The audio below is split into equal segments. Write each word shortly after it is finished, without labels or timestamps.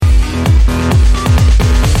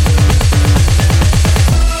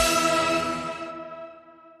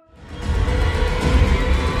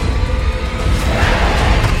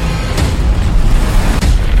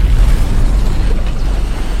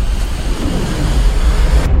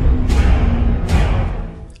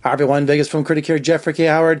Hi everyone, Vegas film critic here, Jeffrey K.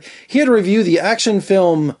 Howard, here to review the action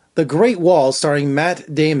film The Great Wall starring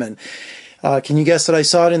Matt Damon. Can you guess that I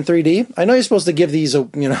saw it in 3D? I know you're supposed to give these,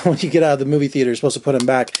 when you get out of the movie theater, you're supposed to put them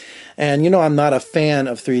back. And I'm not a fan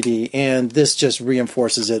of 3D, and this just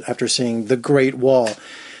reinforces it after seeing The Great Wall.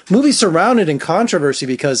 Movie surrounded in controversy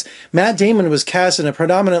because Matt Damon was cast in a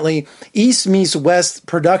predominantly East meets West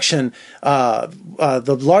production, one of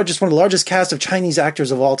the largest cast of Chinese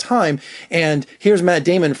actors of all time. And here's Matt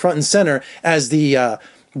Damon front and center as the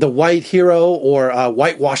white hero, or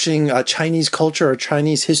whitewashing Chinese culture or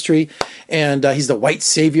Chinese history, and he's the white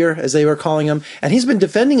savior, as they were calling him. And he's been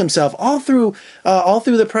defending himself all through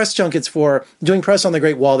the press junkets for doing press on the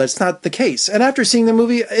Great Wall. That's not the case. And after seeing the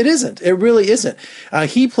movie, it isn't. It really isn't.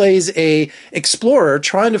 He plays a explorer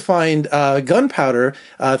trying to find gunpowder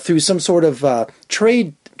through some sort of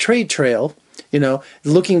trade trail.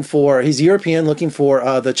 He's European, looking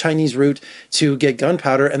for the Chinese route to get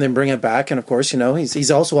gunpowder and then bring it back. And of course, he's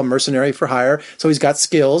also a mercenary for hire, so he's got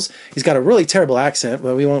skills. He's got a really terrible accent,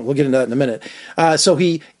 but we'll get into that in a minute. So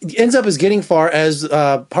he ends up as getting far as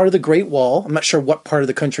part of the Great Wall. I'm not sure what part of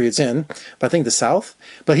the country it's in, but I think the south.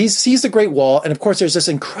 But he sees the Great Wall, and of course, there's this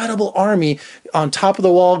incredible army on top of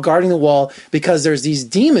the wall, guarding the wall, because there's these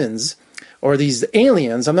demons, or these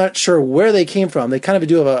aliens. I'm not sure where they came from. They kind of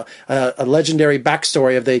do have a legendary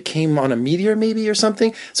backstory of they came on a meteor maybe or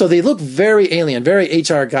something. So they look very alien, very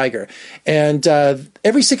H.R. Geiger. And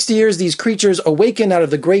every 60 years, these creatures awaken out of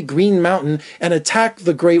the Great Green Mountain and attack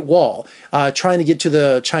the Great Wall, trying to get to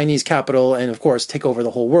the Chinese capital and, of course, take over the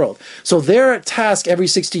whole world. So their task every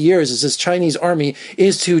 60 years is this Chinese army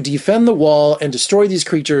is to defend the wall and destroy these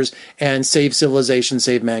creatures and save civilization,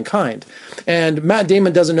 save mankind. And Matt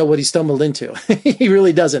Damon doesn't know what he stumbled into. He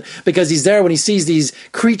really doesn't, because he's there when he sees these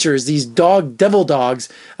creatures, these devil dogs,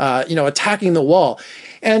 attacking the wall.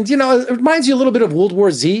 And, it reminds you a little bit of World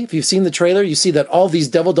War Z. If you've seen the trailer, you see that all these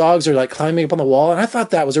devil dogs are like climbing up on the wall. And I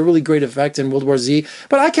thought that was a really great effect in World War Z.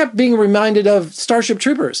 But I kept being reminded of Starship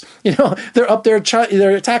Troopers. They're up there,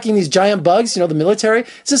 they're attacking these giant bugs, the military.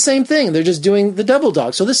 It's the same thing. They're just doing the devil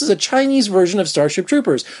dogs. So this is a Chinese version of Starship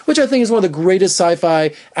Troopers, which I think is one of the greatest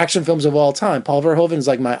sci-fi action films of all time. Paul Verhoeven is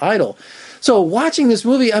like my idol. So watching this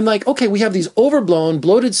movie, I'm like, okay, we have these overblown,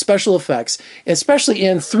 bloated special effects, especially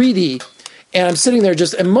in 3D. And I'm sitting there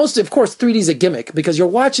and of course, 3D is a gimmick because you're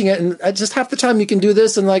watching it and just half the time you can do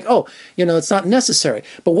this and it's not necessary.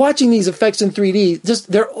 But watching these effects in 3D,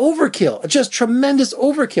 they're overkill, just tremendous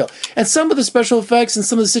overkill. And some of the special effects and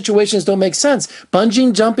some of the situations don't make sense.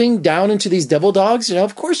 Bungee jumping down into these devil dogs,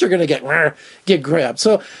 of course you're going to get grabbed.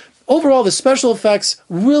 So overall, the special effects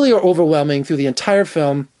really are overwhelming through the entire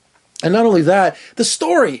film. And not only that, the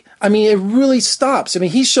story, it really stops.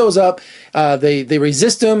 He shows up, they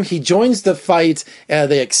resist him, he joins the fight,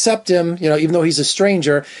 they accept him, even though he's a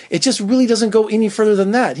stranger. It just really doesn't go any further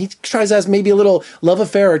than that. He tries to have maybe a little love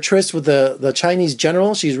affair or tryst with the Chinese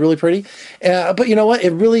general. She's really pretty. But you know what?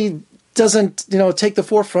 It really doesn't, take the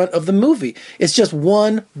forefront of the movie. It's just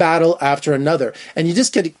one battle after another. And you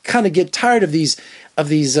just get tired of these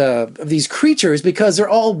creatures because they're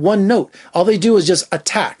all one note. All they do is just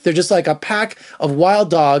attack. They're just like a pack of wild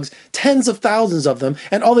dogs, tens of thousands of them,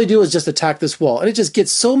 and all they do is just attack this wall. And it just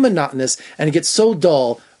gets so monotonous and it gets so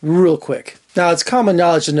dull real quick. Now, it's common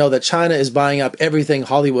knowledge to know that China is buying up everything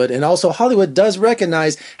Hollywood, and also Hollywood does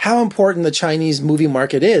recognize how important the Chinese movie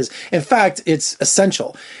market is. In fact, it's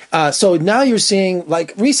essential. So now you're seeing,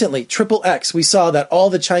 like recently, Triple X, we saw that all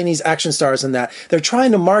the Chinese action stars in that, they're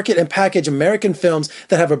trying to market and package American films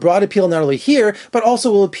that have a broad appeal not only here, but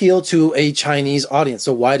also will appeal to a Chinese audience,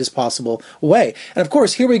 the widest possible way. And of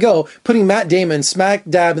course, here we go, putting Matt Damon smack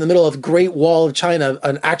dab in the middle of Great Wall of China,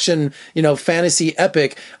 an action, fantasy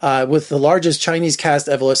epic with the largest Chinese cast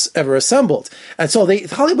ever assembled. And so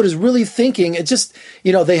Hollywood is really thinking it just,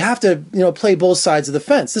 they have to, play both sides of the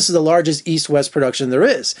fence. This is the largest East-West production there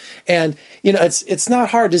is. And, it's not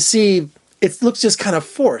hard to see. It looks just kind of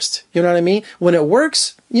forced. You know what I mean? When it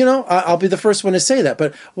works, I'll be the first one to say that.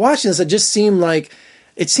 But watching this, it seemed like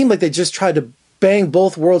they just tried to bang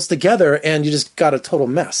both worlds together and you just got a total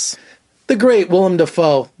mess. The great Willem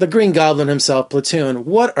Dafoe, the Green Goblin himself, Platoon.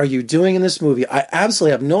 What are you doing in this movie? I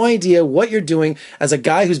absolutely have no idea what you're doing as a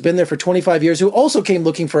guy who's been there for 25 years, who also came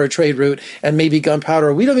looking for a trade route and maybe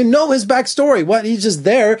gunpowder. We don't even know his backstory. He's just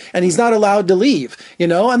there and he's not allowed to leave,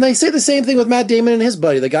 And they say the same thing with Matt Damon and his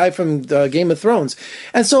buddy, the guy from Game of Thrones.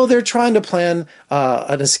 And so they're trying to plan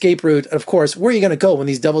an escape route. Of course, where are you going to go when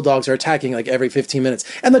these devil dogs are attacking like every 15 minutes?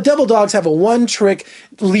 And the devil dogs have a one-trick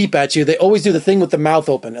leap at you. They always do the thing with the mouth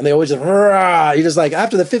open, and they always just rah. You're just like,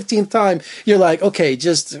 after the 15th time, you're like, okay,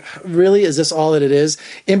 just really, is this all that it is?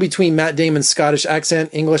 In between Matt Damon's Scottish accent,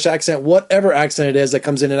 English accent, whatever accent it is that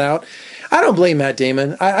comes in and out. I don't blame Matt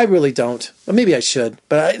Damon. I really don't. Well, maybe I should.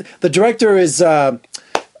 But the director is, oh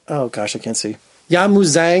gosh, I can't see. Yamu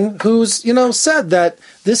Zhang, who's, said that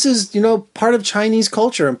this is, part of Chinese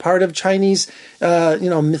culture and part of Chinese,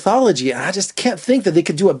 mythology. And I just can't think that they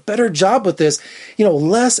could do a better job with this,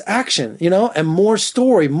 less action, and more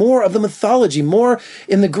story, more of the mythology, more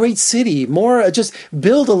in the great city, more just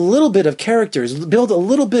build a little bit of characters, build a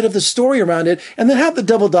little bit of the story around it, and then have the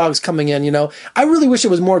double dogs coming in, I really wish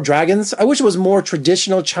it was more dragons. I wish it was more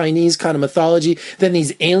traditional Chinese kind of mythology than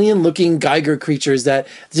these alien looking Geiger creatures that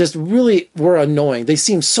just really were annoying. They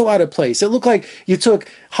seemed so out of place. It looked like you took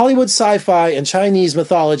Hollywood sci-fi and Chinese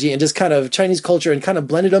mythology and just kind of Chinese culture and kind of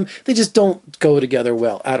blended them. They just don't go together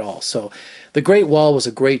well at all. So The Great Wall was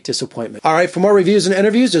a great disappointment. All right, for more reviews and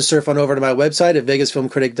interviews, just surf on over to my website at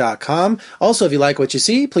vegasfilmcritic.com. Also, if you like what you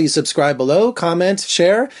see, please subscribe below, comment,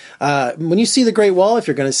 share. When you see The Great Wall, if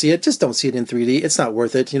you're going to see it, just don't see it in 3D. It's not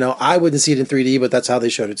worth it. I wouldn't see it in 3D, but that's how they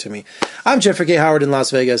showed it to me. I'm Jeffrey K. Howard in Las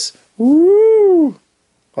Vegas. Woo!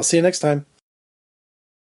 I'll see you next time.